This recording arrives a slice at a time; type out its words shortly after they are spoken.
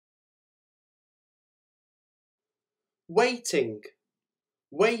Waiting,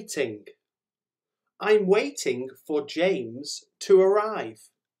 waiting. I'm waiting for James to arrive.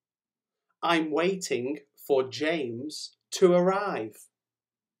 I'm waiting for James to arrive.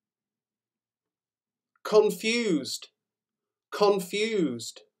 Confused,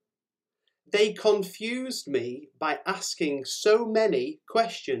 confused. They confused me by asking so many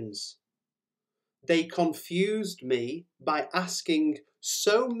questions. They confused me by asking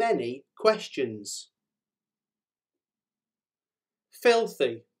so many questions.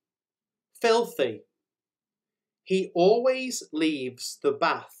 Filthy, filthy. He always leaves the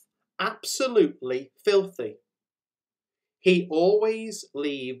bath absolutely filthy. He always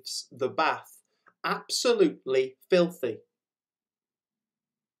leaves the bath absolutely filthy.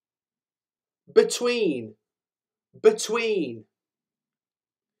 Between, between.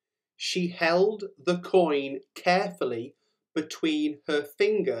 She held the coin carefully between her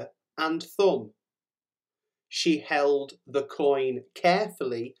finger and thumb. She held the coin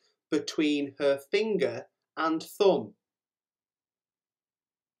carefully between her finger and thumb.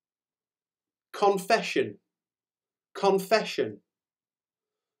 Confession, confession.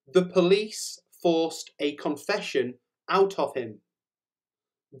 The police forced a confession out of him.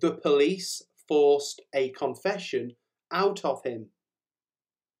 The police forced a confession out of him.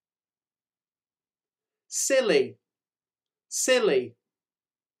 Silly, silly.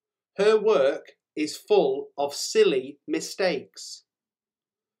 Her work is full of silly mistakes.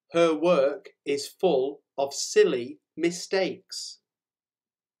 Her work is full of silly mistakes.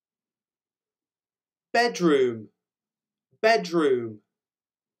 Bedroom, bedroom.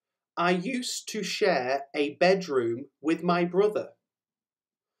 I used to share a bedroom with my brother.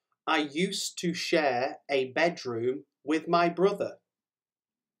 I used to share a bedroom with my brother.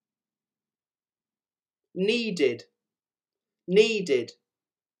 Needed, needed.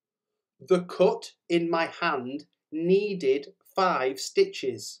 The cut in my hand needed 5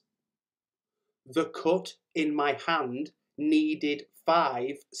 stitches. The cut in my hand needed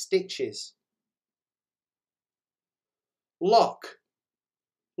 5 stitches. Lock,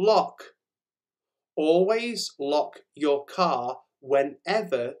 lock. Always lock your car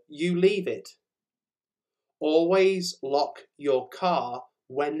whenever you leave it. Always lock your car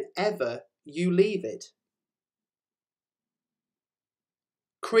whenever you leave it.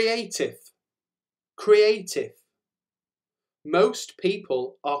 Creative, creative. Most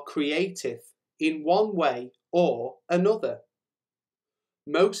people are creative in one way or another.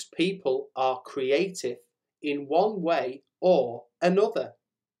 Most people are creative in one way or another.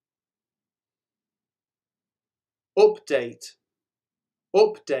 Update,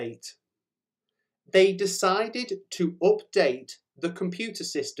 update. They decided to update the computer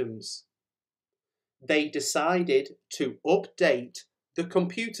systems. They decided to update the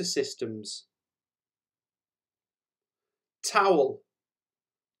computer systems. Towel,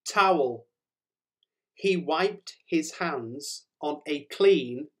 towel. He wiped his hands on a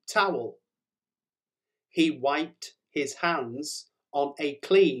clean towel. He wiped his hands on a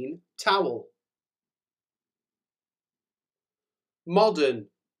clean towel. Modern,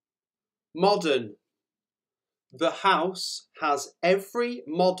 modern. The house has every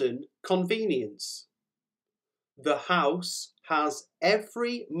modern convenience. The house has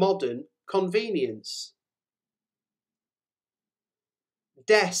every modern convenience.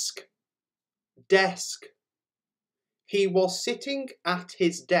 Desk, desk. He was sitting at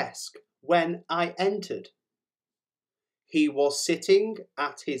his desk when I entered. He was sitting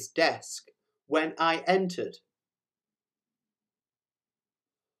at his desk when I entered.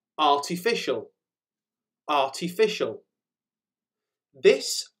 Artificial, artificial.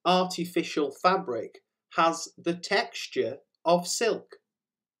 This artificial fabric has the texture of silk.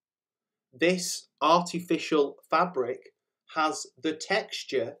 This artificial fabric has the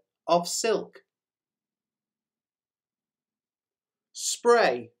texture of silk.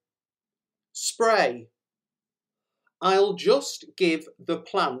 Spray, spray. I'll just give the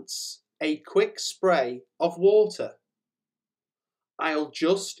plants a quick spray of water. I'll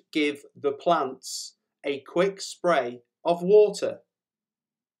just give the plants a quick spray of water.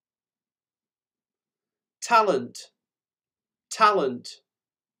 Talent, talent.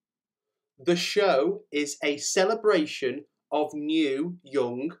 The show is a celebration of new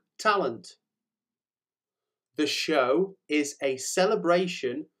young talent. The show is a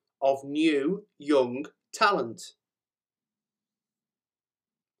celebration of new young talent.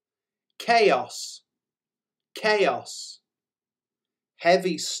 Chaos, chaos.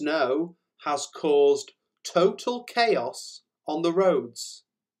 Heavy snow has caused total chaos on the roads.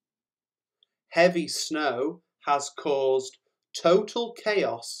 Heavy snow has caused total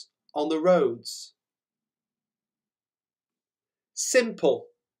chaos on the roads. Simple,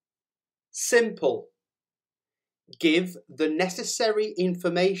 simple. Give the necessary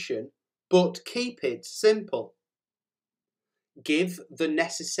information, but keep it simple. Give the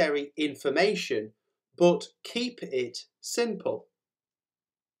necessary information, but keep it simple.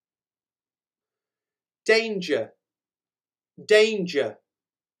 Danger, danger.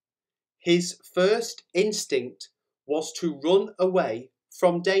 His first instinct was to run away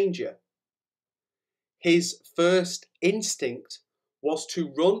from danger. His first instinct was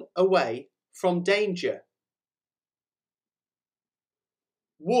to run away from danger.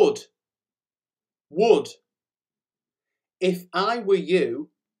 Would, would. If I were you,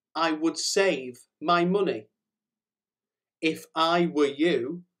 I would save my money. If I were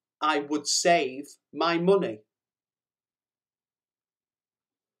you, I would save my money.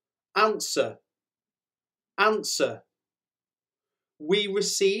 Answer, answer. We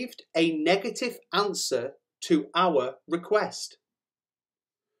received a negative answer to our request.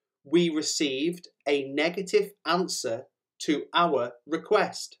 We received a negative answer to our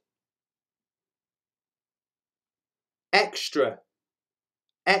request. Extra,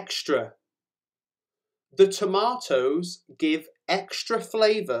 extra. The tomatoes give extra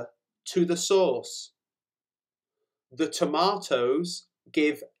flavour to the sauce. The tomatoes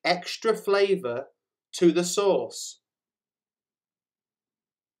give extra flavour to the sauce.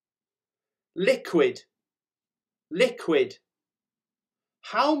 Liquid, liquid.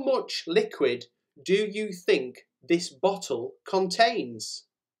 How much liquid do you think this bottle contains?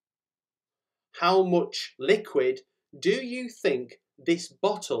 How much liquid do you think this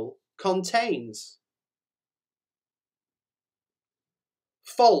bottle contains?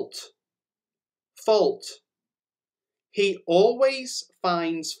 Fault, fault. He always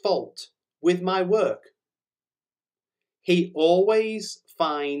finds fault with my work. He always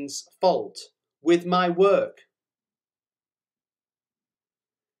finds fault with my work.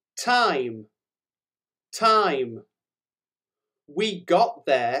 Time, time. We got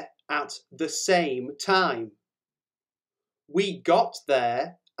there at the same time. We got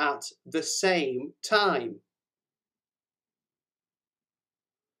there at the same time.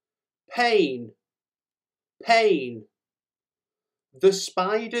 Pain, pain. The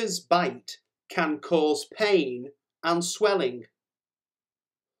spider's bite can cause pain and swelling.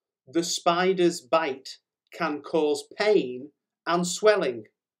 The spider's bite can cause pain and swelling.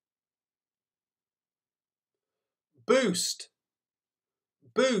 Boost,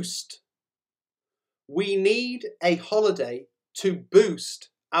 boost. We need a holiday to boost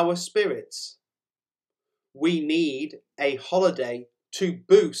our spirits. We need a holiday to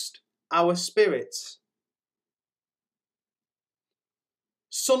boost our spirits.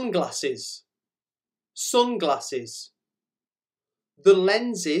 Sunglasses, sunglasses. The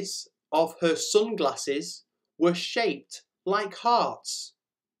lenses of her sunglasses were shaped like hearts.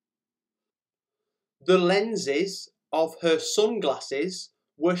 The lenses of her sunglasses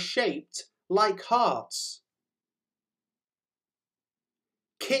were shaped like hearts.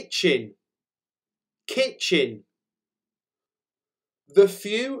 Kitchen, kitchen. The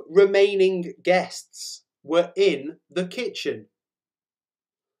few remaining guests were in the kitchen.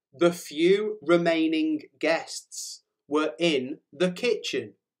 The few remaining guests were in the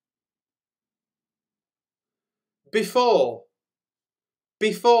kitchen. Before,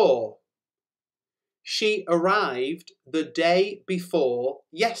 before. She arrived the day before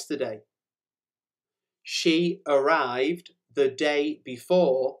yesterday. She arrived the day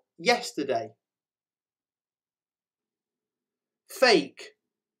before yesterday. Fake,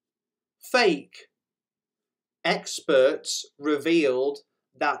 fake. Experts revealed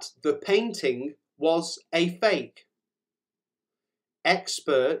that the painting was a fake.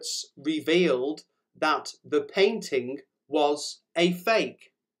 Experts revealed that the painting was a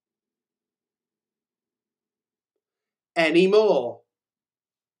fake. Anymore,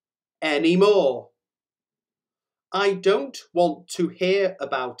 anymore. I don't want to hear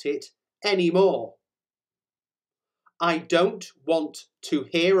about it anymore. I don't want to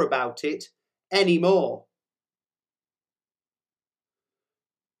hear about it anymore.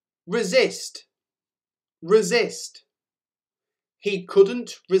 Resist, resist. He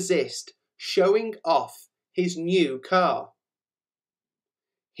couldn't resist showing off his new car.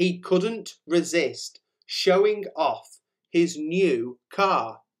 He couldn't resist showing off his new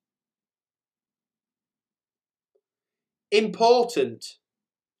car. Important,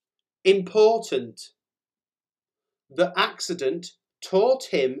 important. The accident taught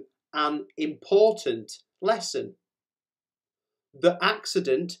him an important lesson. The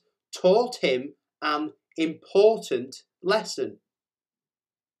accident taught him an important lesson.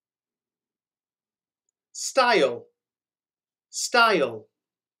 Style, Style.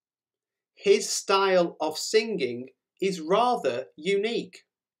 His style of singing is rather unique.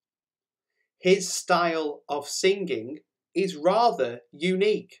 His style of singing is rather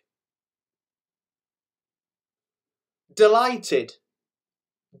unique. Delighted.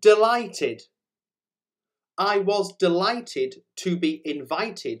 Delighted. I was delighted to be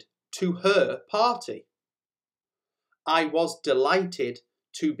invited to her party. I was delighted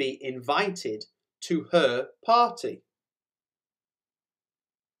to be invited to her party.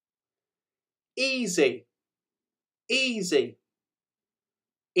 Easy. Easy.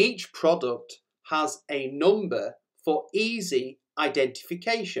 Each product has a number for easy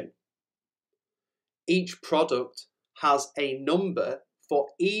identification. Each product has a number for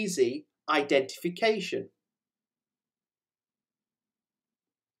easy identification.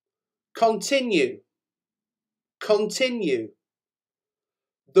 Continue. Continue.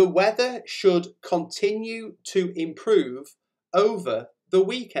 The weather should continue to improve over the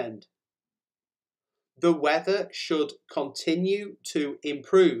weekend. The weather should continue to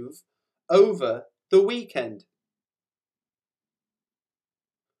improve over the weekend.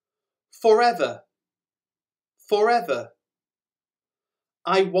 Forever. Forever.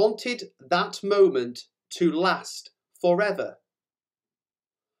 I wanted that moment to last forever.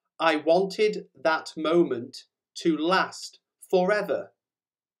 I wanted that moment to last forever.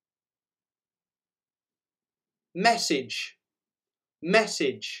 Message.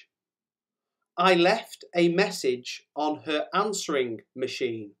 Message. I left a message on her answering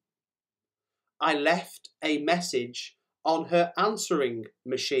machine. I left a message on her answering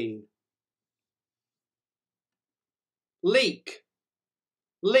machine. Leak.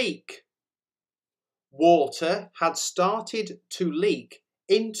 Leak. Water had started to leak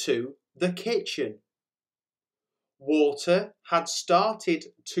into the kitchen. Water had started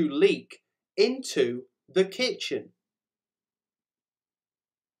to leak into the kitchen.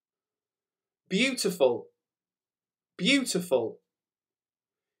 Beautiful. Beautiful.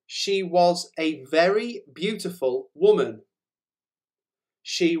 She was a very beautiful woman.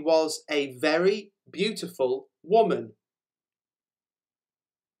 She was a very beautiful woman.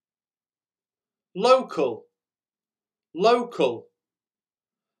 Local. Local.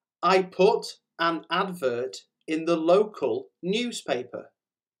 I put an advert in the local newspaper.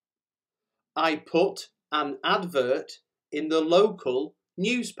 I put an advert in the local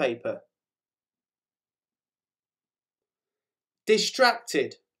newspaper.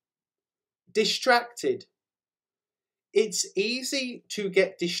 Distracted. Distracted. It's easy to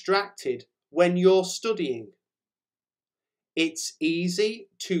get distracted when you're studying. It's easy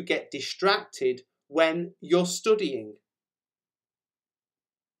to get distracted when you're studying.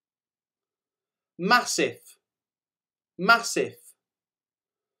 Massive. Massive.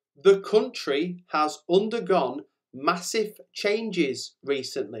 The country has undergone massive changes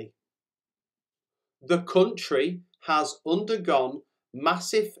recently. The country has undergone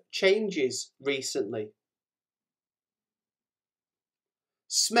massive changes recently.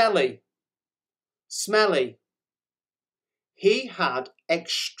 Smelly. Smelly. He had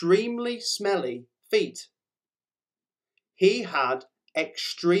extremely smelly feet. He had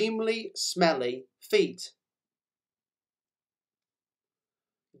extremely smelly feet.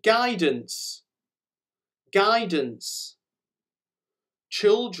 Guidance. Guidance.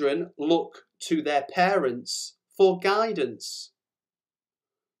 Children look to their parents for guidance.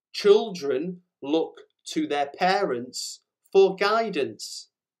 Children look to their parents for guidance.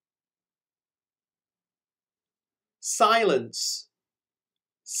 Silence.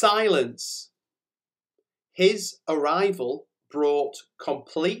 Silence. His arrival brought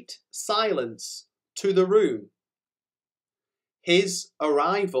complete silence to the room. His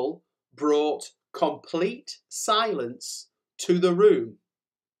arrival brought complete silence to the room.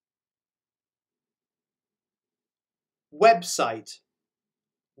 Website.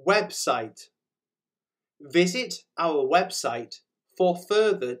 Website. Visit our website for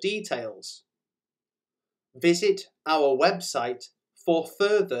further details. Visit our website for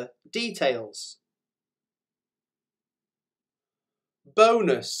further details.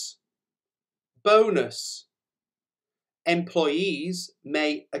 Bonus. Bonus. Employees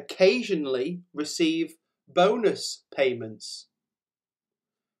may occasionally receive bonus payments.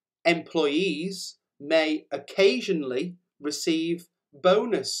 Employees may occasionally receive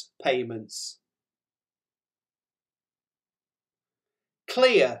bonus payments.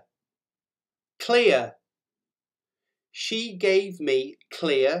 Clear. Clear. She gave me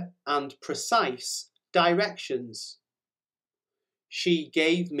clear and precise directions. She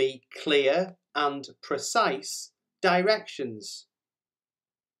gave me clear and precise directions.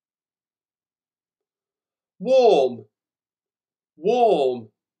 Warm. Warm.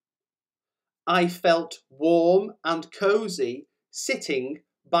 I felt warm and cosy sitting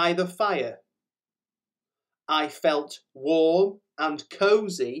by the fire. I felt warm and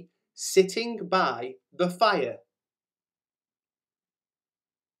cosy sitting by the fire.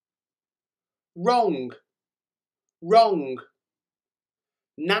 Wrong. Wrong.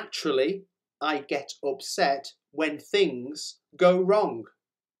 Naturally, I get upset when things go wrong.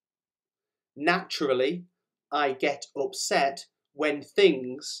 Naturally, I get upset when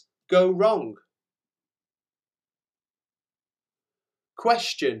things go wrong.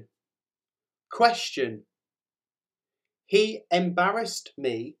 Question. Question. He embarrassed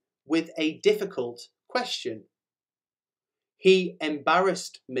me with a difficult question. He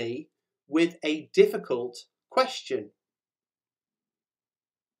embarrassed me with a difficult question.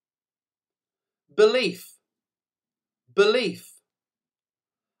 Belief. Belief.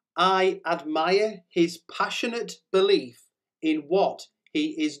 I admire his passionate belief in what he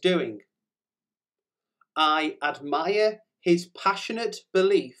is doing. I admire his passionate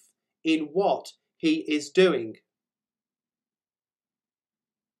belief in what he is doing.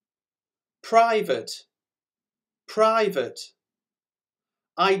 Private. Private.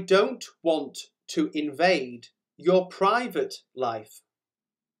 I don't want to invade your private life.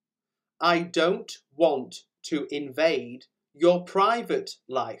 I don't want to invade your private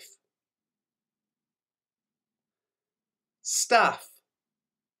life. Staff.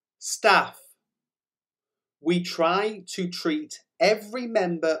 Staff. We try to treat every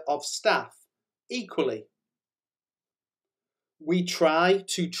member of staff equally. We try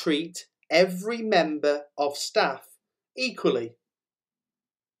to treat every member of staff equally.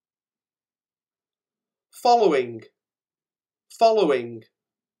 Following. Following.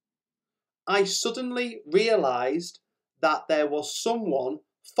 I suddenly realised that there was someone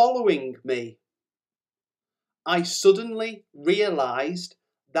following me. I suddenly realised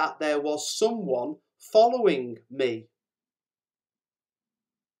that there was someone following me.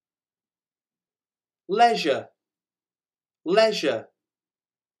 Leisure. Leisure.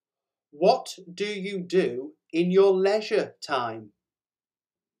 What do you do in your leisure time?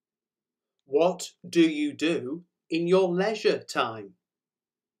 What do you do in your leisure time?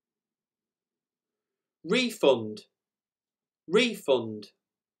 Refund. Refund.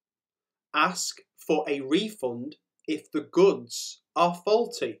 Ask for a refund if the goods are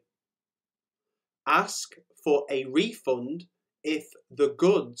faulty. Ask for a refund if the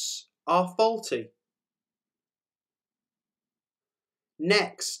goods are faulty.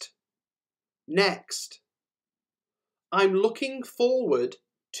 Next. Next. I'm looking forward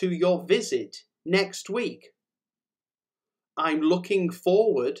to your visit next week. I'm looking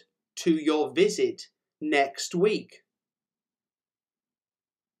forward to your visit next week.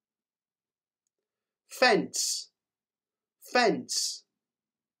 Fence. Fence.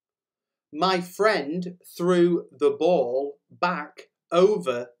 My friend threw the ball back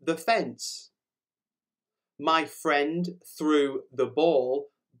over the fence. My friend threw the ball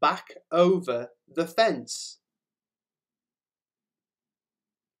back over the fence.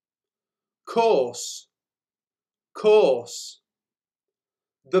 Course. Course.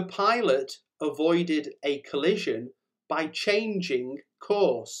 The pilot avoided a collision by changing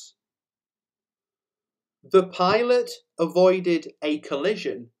course. The pilot avoided a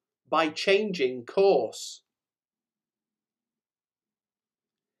collision by changing course.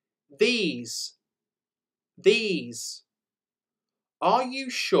 These. These. Are you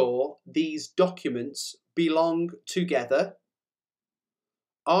sure these documents belong together?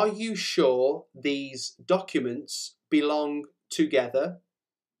 Are you sure these documents belong together?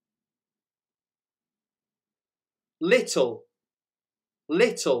 Little.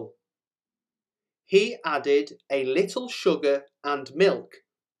 Little. He added a little sugar and milk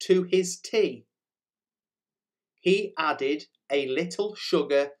to his tea. He added a little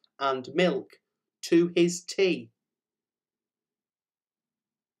sugar and milk to his tea.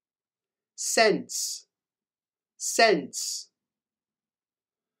 Sense. Sense.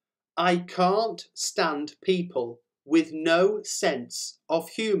 I can't stand people with no sense of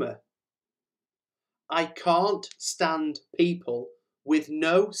humour. I can't stand people with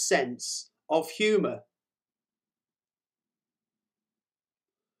no sense of humour.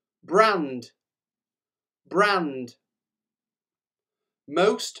 Brand. Brand.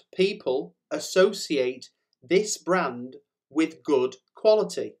 Most people associate this brand with good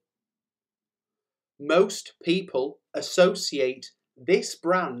quality. Most people associate this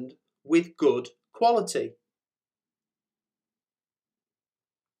brand with good quality.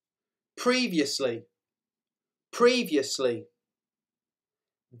 Previously. Previously.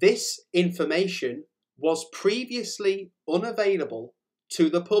 This information was previously unavailable to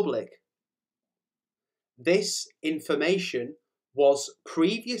the public. This information was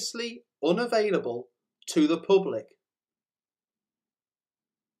previously unavailable to the public.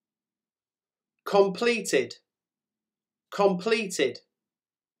 Completed. Completed.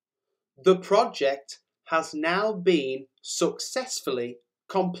 The project has now been successfully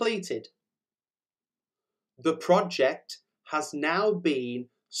completed. The project has now been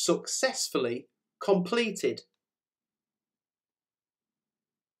successfully completed.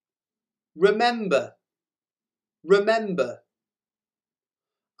 Remember. Remember.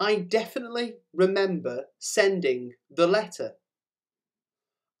 I definitely remember sending the letter.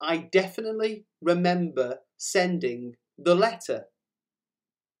 I definitely remember sending the letter.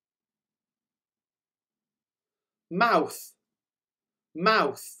 Mouth.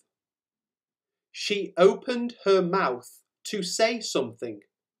 Mouth. She opened her mouth to say something.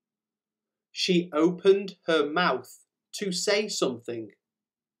 She opened her mouth to say something.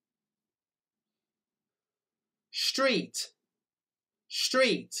 Street.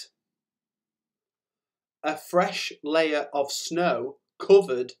 Street. A fresh layer of snow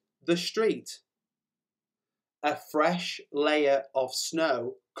covered the street. A fresh layer of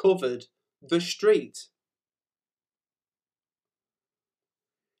snow covered the street.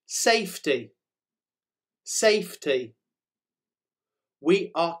 Safety. Safety.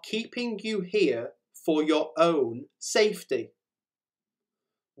 We are keeping you here for your own safety.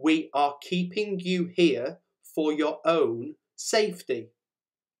 We are keeping you here for your own safety.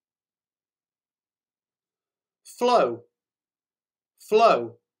 Flow.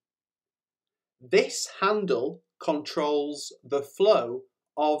 Flow. This handle controls the flow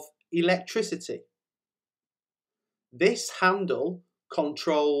of electricity. This handle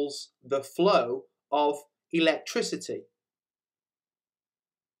controls the flow of electricity.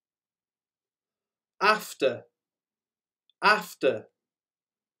 After. After.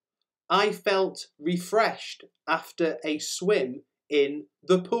 I felt refreshed after a swim in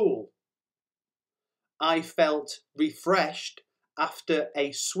the pool. I felt refreshed after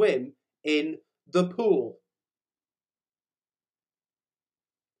a swim in the pool.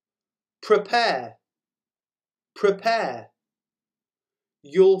 Prepare. Prepare.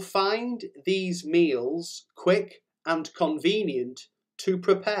 You'll find these meals quick and convenient to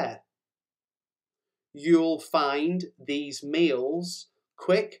prepare. You'll find these meals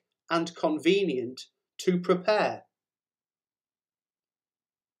quick and convenient to prepare.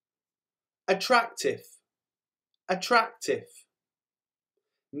 Attractive. Attractive.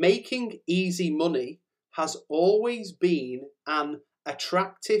 Making easy money has always been an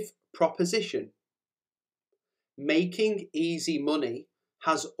attractive proposition. Making easy money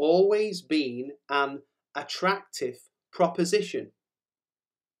has always been an attractive proposition.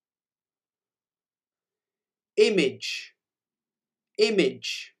 Image.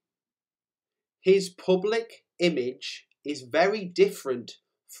 Image. His public image is very different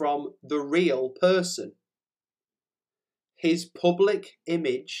from the real person. His public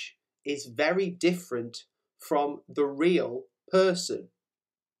image is very different from the real person.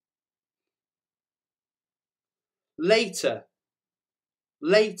 Later.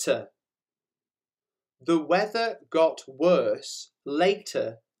 Later. The weather got worse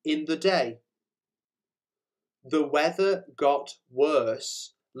later in the day. The weather got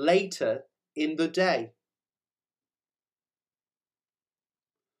worse later in the day.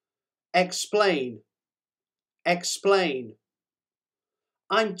 Explain. Explain.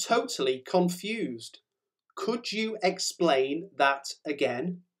 I'm totally confused. Could you explain that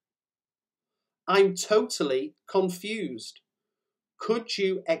again? I'm totally confused. Could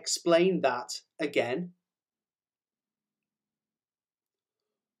you explain that again?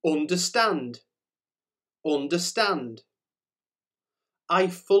 Understand. Understand. I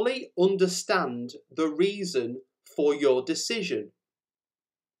fully understand the reason for your decision.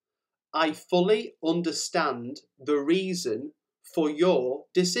 I fully understand the reason for your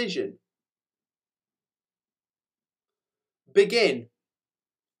decision. Begin.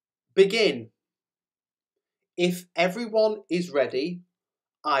 Begin. If everyone is ready,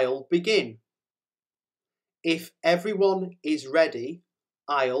 I'll begin. If everyone is ready,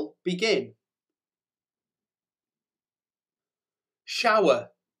 I'll begin.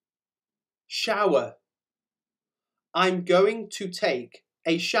 Shower. Shower. I'm going to take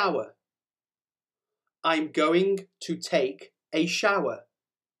a shower. I'm going to take a shower.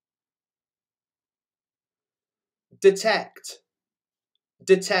 Detect.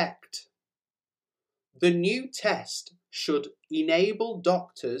 Detect. The new test should enable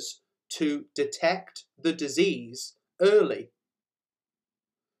doctors to detect the disease early.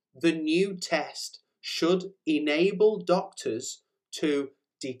 The new test should enable doctors to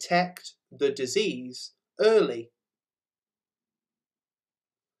detect the disease early.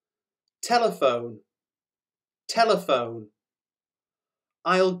 Telephone, telephone.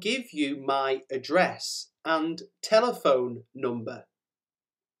 I'll give you my address and telephone number.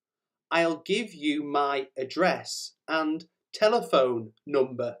 I'll give you my address and telephone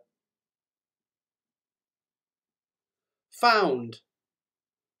number. Found,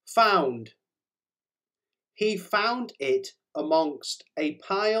 found. He found it amongst a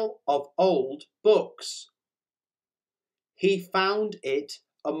pile of old books. He found it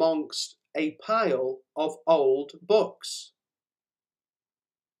amongst a pile of old books.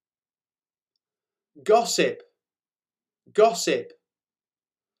 Gossip, gossip.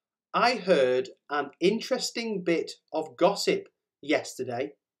 I heard an interesting bit of gossip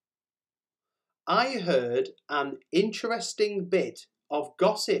yesterday. I heard an interesting bit of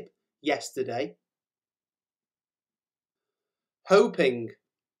gossip yesterday. Hoping,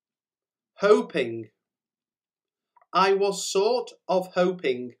 hoping. I was sort of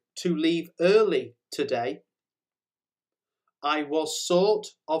hoping to leave early today. I was sort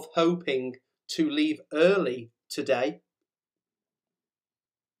of hoping to leave early today.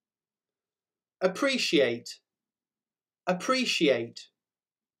 Appreciate, appreciate.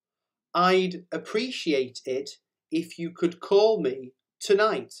 I'd appreciate it if you could call me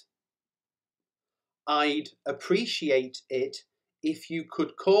tonight. I'd appreciate it if you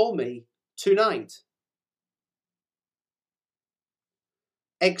could call me tonight.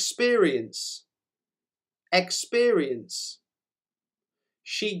 Experience, experience.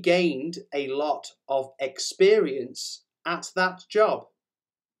 She gained a lot of experience at that job.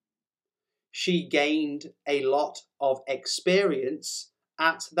 She gained a lot of experience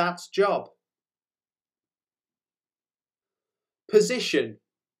at that job. Position,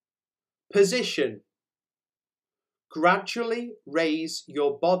 position. Gradually raise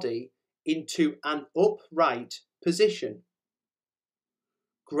your body into an upright position.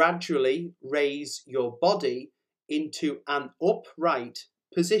 Gradually raise your body into an upright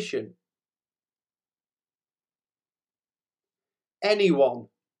position. Anyone,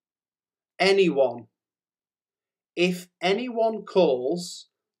 anyone. If anyone calls,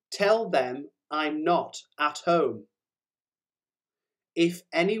 tell them I'm not at home. If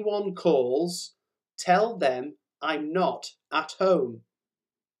anyone calls, tell them I'm not at home.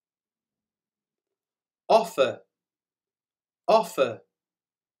 Offer, offer.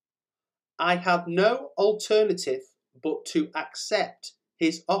 I had no alternative but to accept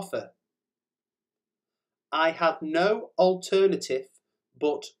his offer. I had no alternative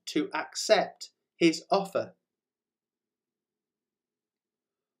but to accept his offer.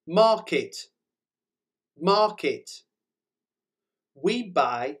 Market, market. We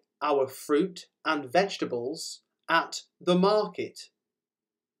buy our fruit and vegetables at the market.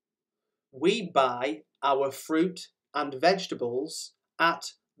 We buy our fruit and vegetables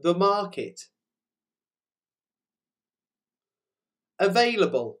at the market.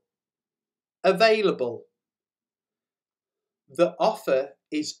 Available, available. The offer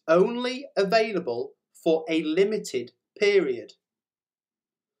is only available for a limited period.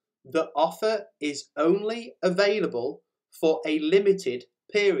 The offer is only available for a limited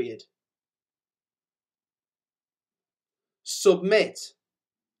period. Submit,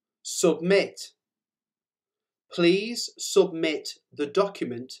 submit. Please submit the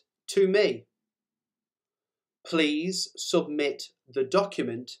document to me. Please submit the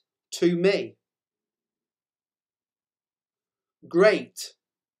document to me. Great,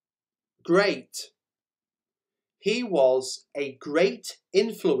 great. He was a great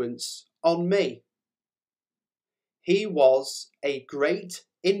influence on me. He was a great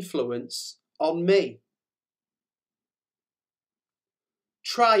influence on me.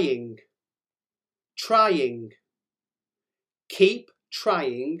 Trying, trying. Keep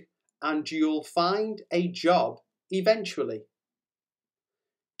trying and you'll find a job eventually.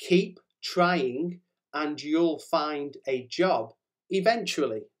 Keep trying and you'll find a job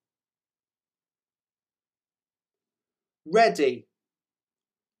eventually. Ready,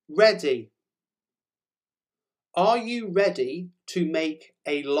 ready. Are you ready to make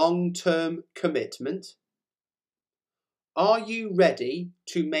a long-term commitment? Are you ready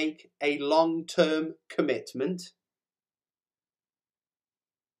to make a long-term commitment?